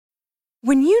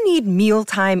When you need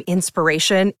mealtime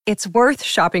inspiration, it's worth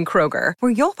shopping Kroger,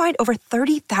 where you'll find over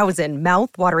 30,000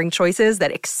 mouth-watering choices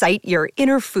that excite your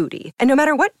inner foodie. And no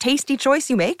matter what tasty choice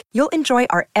you make, you'll enjoy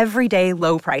our everyday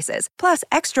low prices, plus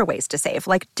extra ways to save,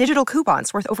 like digital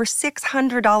coupons worth over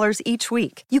 $600 each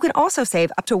week. You can also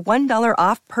save up to $1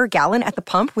 off per gallon at the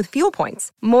pump with fuel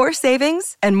points. More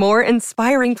savings and more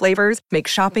inspiring flavors make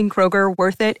shopping Kroger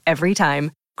worth it every time.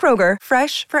 Kroger,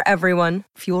 fresh for everyone.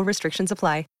 Fuel restrictions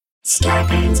apply.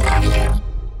 Scarpins Avenue.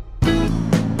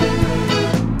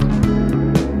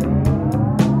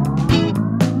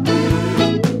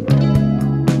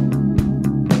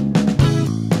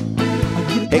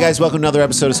 Hey guys, welcome to another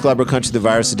episode of Scalabro Country, the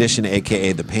Virus Edition,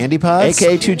 aka the Pandy Pods,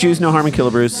 aka Two Jews, No Harm and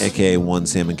Killabrews, aka One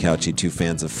Sam and Couchy, two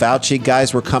fans of Fauci.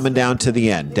 Guys, we're coming down to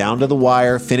the end, down to the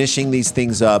wire, finishing these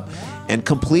things up and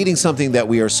completing something that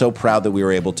we are so proud that we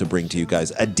were able to bring to you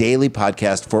guys, a daily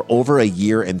podcast for over a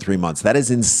year and 3 months. That is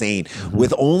insane.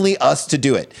 With only us to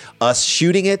do it, us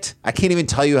shooting it. I can't even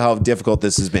tell you how difficult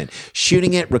this has been.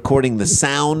 Shooting it, recording the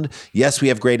sound. Yes, we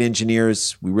have great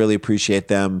engineers. We really appreciate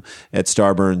them at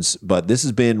Starburns, but this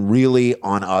has been really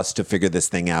on us to figure this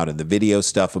thing out and the video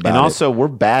stuff about it. And also, we're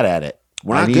bad at it.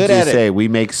 We're not good at it. We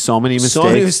make so many mistakes. So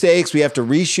many mistakes. We have to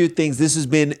reshoot things. This has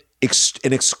been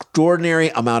an extraordinary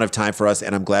amount of time for us,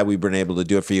 and I'm glad we've been able to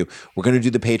do it for you. We're going to do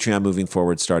the Patreon moving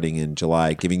forward starting in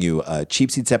July, giving you a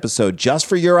Cheap Seats episode just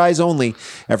for your eyes only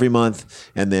every month,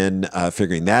 and then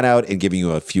figuring that out and giving you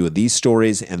a few of these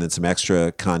stories and then some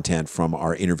extra content from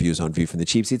our interviews on View from the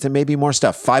Cheap Seats and maybe more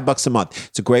stuff. $5 a month.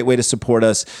 It's a great way to support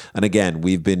us. And again,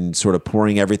 we've been sort of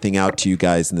pouring everything out to you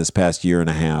guys in this past year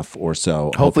and a half or so.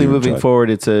 Hopefully moving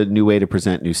forward, it's a new way to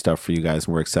present new stuff for you guys,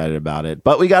 and we're excited about it.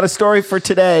 But we got a story for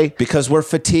today. Because we're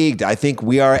fatigued. I think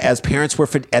we are, as parents,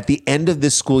 at the end of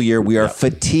this school year, we are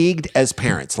fatigued as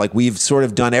parents. Like we've sort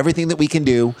of done everything that we can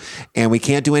do and we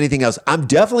can't do anything else. I'm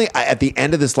definitely, at the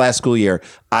end of this last school year,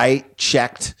 I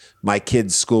checked my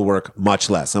kids' schoolwork much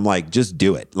less. I'm like, just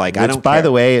do it. Like, I don't By care.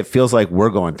 the way, it feels like we're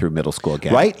going through middle school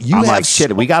again. Right? I'm like,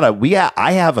 shit,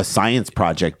 I have a science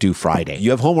project due Friday.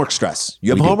 You have homework stress.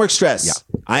 You have homework stress. Yeah.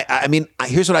 I mean,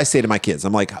 here's what I say to my kids.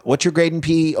 I'm like, what's your grade in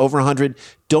PE? Over 100?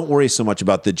 Don't worry so much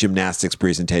about the gymnastics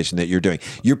presentation that you're doing.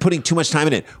 You're putting too much time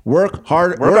in it. Work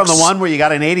hard. Work on the one where you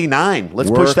got an 89. Let's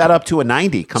push that up to a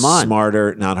 90. Come on.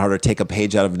 Smarter, not harder. Take a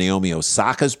page out of Naomi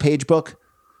Osaka's page book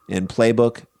and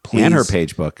playbook. Please. And her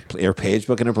page book. Her page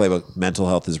book and her playbook. Mental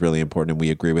health is really important, and we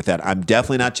agree with that. I'm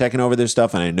definitely not checking over their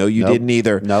stuff, and I know you didn't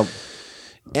either. Nope.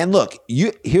 And look,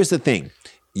 here's the thing.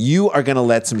 You are going to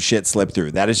let some shit slip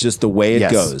through. That is just the way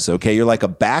it goes, okay? You're like a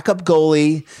backup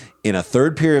goalie in a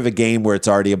third period of a game where it's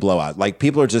already a blowout. Like,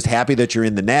 people are just happy that you're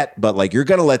in the net, but like, you're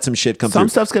going to let some shit come through. Some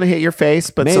stuff's going to hit your face,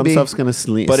 but some stuff's going to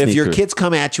sneak But if your through. kids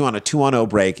come at you on a 2-on-0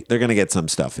 break, they're going to get some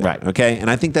stuff in, right? Okay?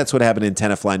 And I think that's what happened in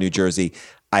Tenafly, New Jersey.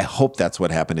 I hope that's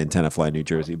what happened in Tenafly, New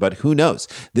Jersey, but who knows?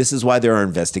 This is why there are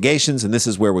investigations, and this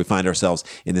is where we find ourselves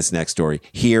in this next story.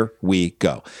 Here we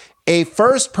go. A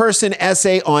first-person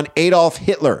essay on Adolf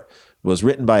Hitler was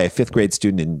written by a 5th grade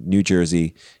student in New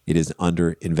Jersey. It is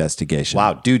under investigation.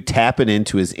 Wow, dude tapping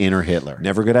into his inner Hitler.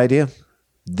 Never a good idea.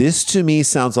 This to me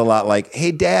sounds a lot like,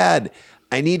 hey, Dad,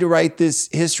 I need to write this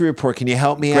history report. Can you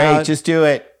help me out? Great, just do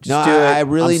it. Just do it. I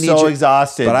really I'm need so you.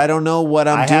 exhausted. But I don't know what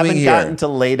I'm doing here. I haven't gotten to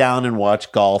lay down and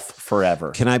watch golf forever.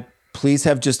 Can I please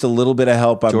have just a little bit of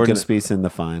help? Jordan Spieth's in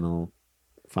the final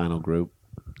group.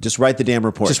 Just write the damn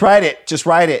report. Just write it. Just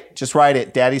write it. Just write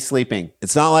it. Daddy's sleeping.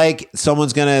 It's not like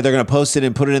they're gonna post it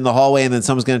and put it in the hallway, and then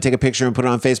someone's gonna take a picture and put it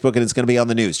on Facebook, and it's gonna be on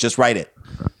the news. Just write it.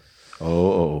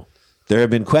 Oh. There have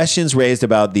been questions raised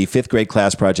about the 5th grade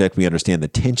class project. We understand the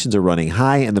tensions are running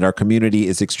high and that our community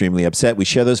is extremely upset. We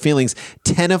share those feelings.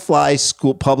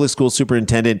 Tenafly Public School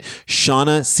Superintendent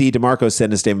Shauna C. DeMarco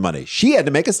said in a statement Monday. She had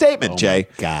to make a statement, Jay.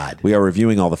 My God. We are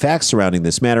reviewing all the facts surrounding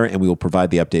this matter, and we will provide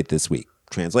the update this week.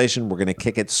 Translation, we're going to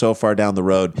kick it so far down the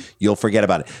road, you'll forget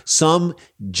about it. Some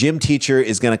gym teacher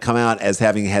is going to come out as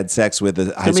having had sex with a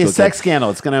high school kid. It's going to be a sex scandal.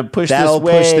 It's going to push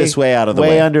this way out of the way.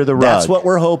 Way under the rug. That's what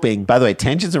we're hoping. By the way,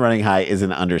 tensions are running high is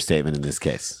an understatement in this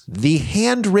case. The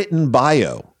handwritten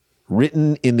bio,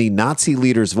 written in the Nazi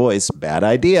leader's voice, bad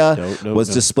idea, was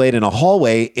displayed in a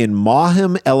hallway in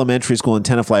Mauham Elementary School in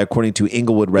Tenafly, according to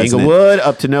Inglewood resident Inglewood,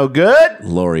 up to no good.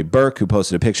 Lori Burke, who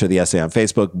posted a picture of the essay on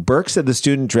Facebook. Burke said the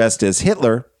student dressed as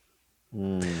Hitler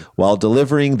while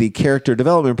delivering the character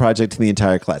development project to the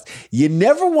entire class. You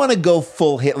never want to go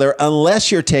full Hitler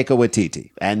unless you're Taika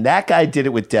Waititi. And that guy did it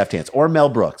with deft hands. Or Mel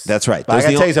Brooks. That's right. But I There's got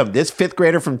to the tell you something. This fifth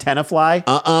grader from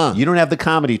Tenafly, you don't have the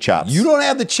comedy chops. You don't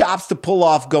have the chops to pull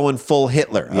off going full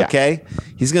Hitler, okay?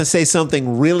 He's going to say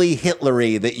something really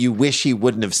Hitlery that you wish he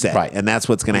wouldn't have said. Right. And that's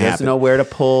what's going to He happen. doesn't know where to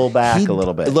pull back a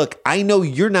little bit. Look, I know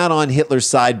you're not on Hitler's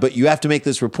side, but you have to make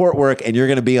this report work, and you're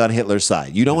going to be on Hitler's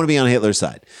side. You don't want to be on Hitler's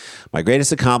side. My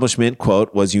greatest accomplishment,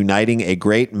 quote, was uniting a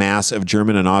great mass of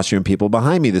German and Austrian people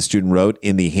behind me, the student wrote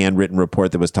in the handwritten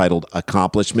report that was titled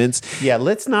Accomplishments. Yeah,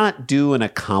 let's not do an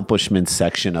accomplishments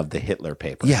section of the Hitler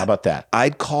paper. How about that?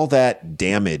 I'd call that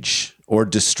damage or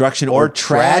destruction or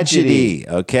tragedy,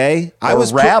 okay? I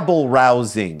was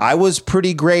rabble-rousing. I was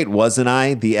pretty great, wasn't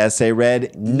I? The essay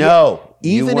read. No.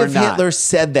 Even if Hitler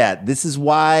said that, this is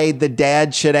why the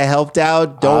dad should have helped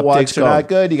out. Don't Optics watch are not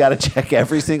good. You got to check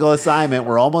every single assignment.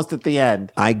 We're almost at the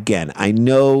end. Again, I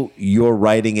know you're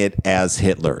writing it as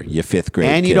Hitler, you fifth grade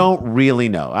And you kid. don't really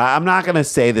know. I'm not going to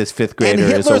say this fifth And grader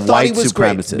is Hitler a thought white he was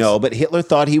supremacist. great. No, but Hitler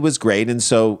thought he was great. And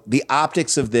so the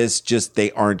optics of this they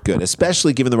aren't good,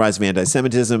 especially given the rise of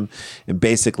anti-Semitism and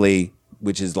basically,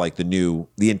 which is like the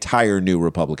entire new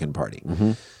Republican Party.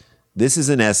 Mm-hmm. This is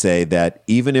an essay that,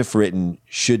 even if written,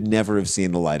 should never have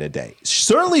seen the light of day.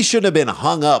 Certainly should have been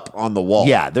hung up on the wall.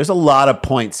 Yeah, there's a lot of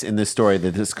points in this story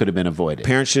that this could have been avoided.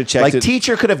 Parents should have checked like it.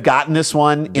 Teacher could have gotten this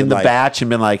one in the like- batch and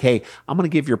been like, hey, I'm going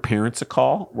to give your parents a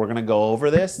call. We're going to go over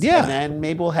this. Yeah. And then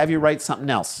maybe we'll have you write something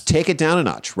else. Take it down a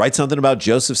notch. Write something about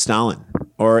Joseph Stalin.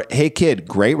 Or, hey, kid,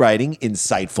 great writing,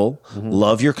 insightful.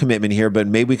 Love your commitment here, but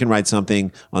maybe we can write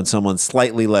something on someone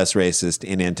slightly less racist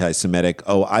and anti-Semitic.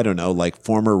 Oh, I don't know, like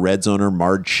former Reds owner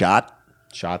Marge Schott.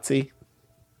 Shotzi?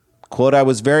 Quote, I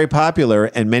was very popular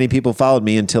and many people followed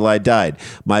me until I died.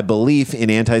 My belief in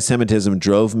anti-Semitism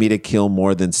drove me to kill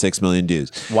more than 6 million Jews.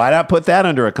 Why not put that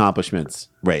under accomplishments?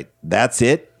 Right. That's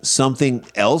it? Something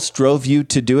else drove you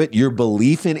to do it? Your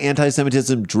belief in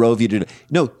anti-Semitism drove you to do it?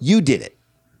 No, you did it.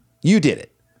 You did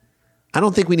it. I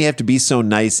don't think we have to be so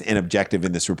nice and objective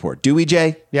in this report. Do we,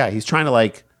 Jay? Yeah, he's trying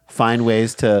to find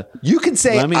ways to... You can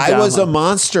say Let me I was a download-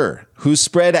 monster who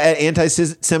spread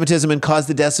anti-Semitism and caused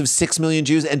the deaths of 6 million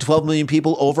Jews and 12 million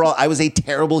people overall. I was a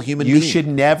terrible human You being. should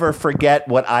never forget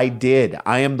what I did.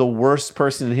 I am the worst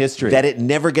person in history. That it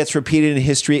never gets repeated in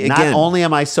history again. Not only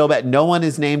am I so bad, no one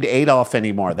is named Adolf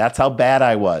anymore. That's how bad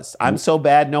I was. I'm so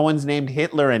bad, no one's named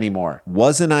Hitler anymore.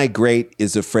 Wasn't I great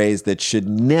is a phrase that should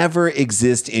never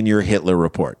exist in your Hitler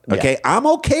report. Okay? I'm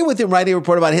okay with him writing a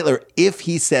report about Hitler if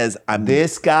he says,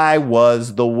 This guy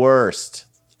was the worst.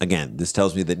 Again, this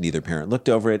tells me that neither parent looked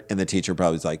over it, and the teacher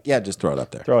probably was like, yeah, just throw it up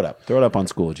there. Throw it up. Throw it up on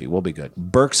Schoology. We'll be good.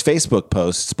 Burke's Facebook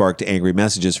post sparked angry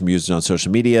messages from users on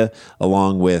social media,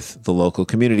 along with the local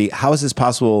community. How is this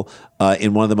possible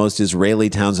in one of the most Israeli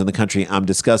towns in the country? I'm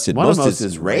disgusted. One of the most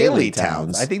Israeli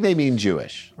towns. I think they mean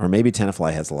Jewish. Or maybe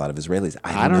Tenafly has a lot of Israelis.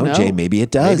 I don't know. Jay. Maybe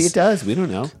it does. Maybe it does. We don't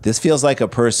know. This feels like a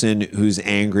person who's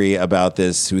angry about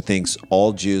this, who thinks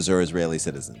all Jews are Israeli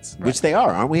citizens, which they are.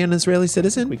 Aren't we an Israeli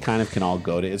citizen? We kind of can all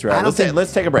go to Israel. I don't think-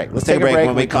 Let's take a break. Let's take a break.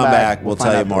 When we come back, we'll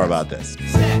tell you more about this.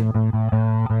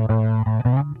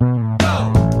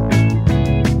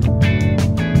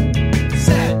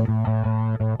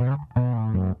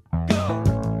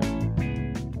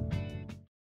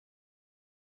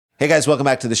 Hey guys, welcome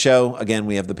back to the show. Again,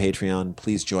 we have the Patreon.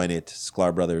 Please join it,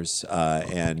 Sklar Brothers,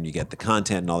 and you get the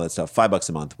content and all that stuff. $5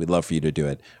 a month. We'd love for you to do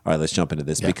it. All right, let's jump into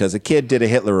this because a kid did a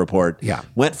Hitler report. Yeah.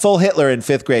 Went full Hitler in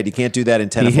 5th grade. You can't do that in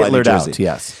He Tenafly, New Hitlered Jersey. out,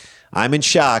 yes. I'm in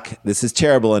shock. This is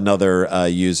terrible. Another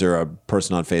user, a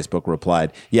person on Facebook,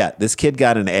 replied, yeah, this kid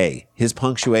got an A. His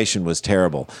punctuation was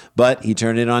terrible, but he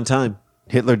turned it on time.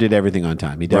 Hitler did everything on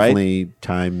time. He definitely,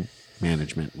 time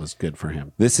management was good for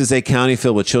him. This is a county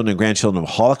filled with children and grandchildren of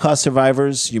Holocaust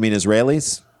survivors. You mean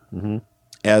Israelis? Mm-hmm.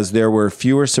 As there were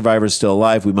fewer survivors still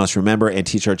alive, we must remember and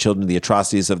teach our children the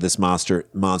atrocities of this monster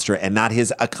and not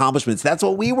his accomplishments. That's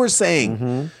what we were saying.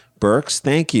 Mm-hmm. Burks,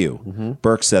 thank you. Mm-hmm.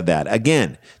 Burks said that.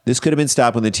 Again, this could have been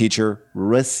stopped when the teacher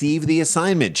received the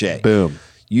assignment, Jay. Boom.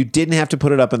 You didn't have to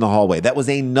put it up in the hallway. That was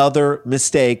another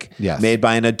mistake made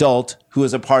by an adult who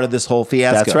was a part of this whole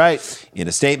fiasco. That's right. In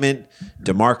a statement,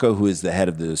 DeMarco, who is the head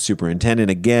of the superintendent,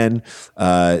 again,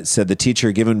 said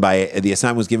the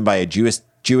assignment was given by a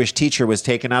Jewish teacher was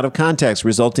taken out of context,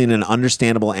 resulting in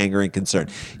understandable anger and concern.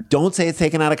 Don't say it's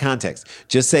taken out of context.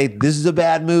 Just say, this is a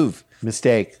bad move.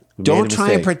 Mistake. Don't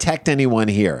try and protect anyone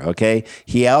here, okay?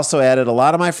 He also added, a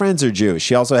lot of my friends are Jewish.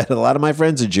 She also added, a lot of my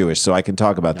friends are Jewish, so I can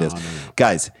talk about this. No.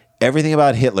 Guys, everything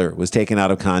about Hitler was taken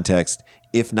out of context,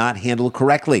 if not handled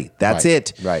correctly. That's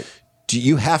it. Right.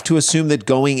 You have to assume that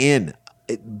going in,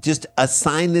 just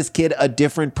assign this kid a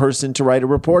different person to write a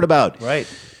report about. Right.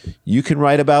 You can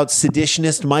write about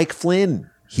seditionist Mike Flynn.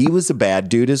 He was a bad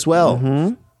dude as well.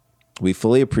 Mm-hmm. We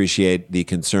fully appreciate the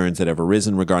concerns that have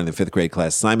arisen regarding the 5th grade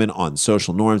class assignment on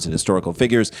social norms and historical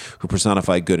figures who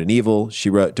personify good and evil.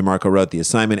 DeMarco wrote, the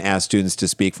assignment asked students to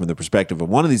speak from the perspective of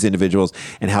one of these individuals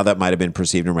and how that might have been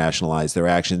perceived and rationalized their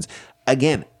actions.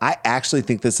 Again, I actually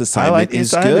think this assignment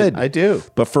is good. I do.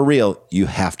 But for real, you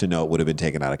have to know it would have been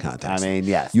taken out of context. I mean,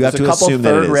 yes. You have There's to a couple assume that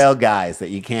it third is. rail guys that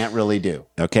you can't really do.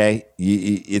 Okay?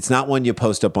 It's not one you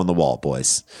post up on the wall,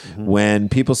 boys. Mm-hmm. When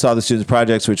people saw the students'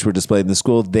 projects which were displayed in the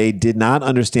school, they did not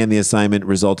understand the assignment,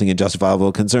 resulting in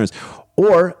justifiable concerns.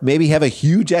 Or maybe have a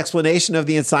huge explanation of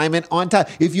the assignment on time.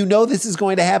 If you know this is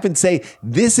going to happen, say,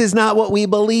 this is not what we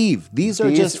believe. These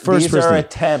are just first These are person.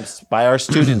 attempts by our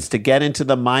students to get into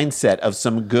the mindset of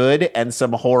some good and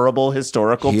some horrible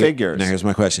historical figures. Now, here's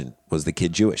my question. Was the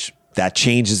kid Jewish? That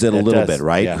changes it a It little does, bit,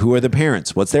 right? yeah. Who are the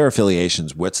parents? What's their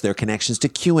affiliations? What's their connections to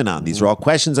QAnon? These are all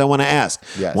questions I want to ask.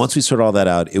 Yes. Once we sort all that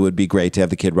out, it would be great to have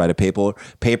the kid write a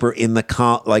paper in the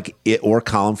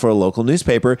column for a local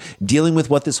newspaper dealing with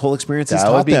what this whole experience has That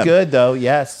taught would be them. good, though.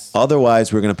 Yes.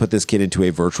 Otherwise, we're going to put this kid into a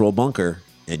virtual bunker,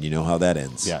 and you know how that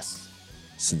ends. Yes.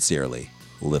 Sincerely,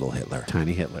 Little Hitler.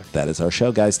 Tiny Hitler. That is our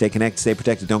show, guys. Stay connected, stay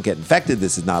protected, don't get infected.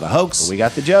 This is not a hoax. We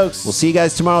got the jokes. We'll see you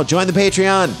guys tomorrow. Join the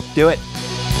Patreon. do it.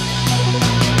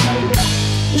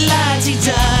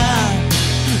 La-ti-da,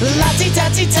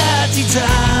 la-ti-da-ti-da-ti-da,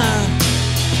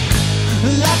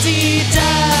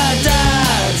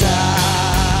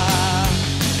 la-ti-da-da-da.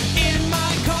 In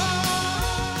my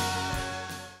car.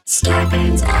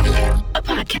 Scarpins Avenue.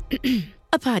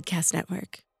 A podcast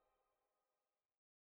network.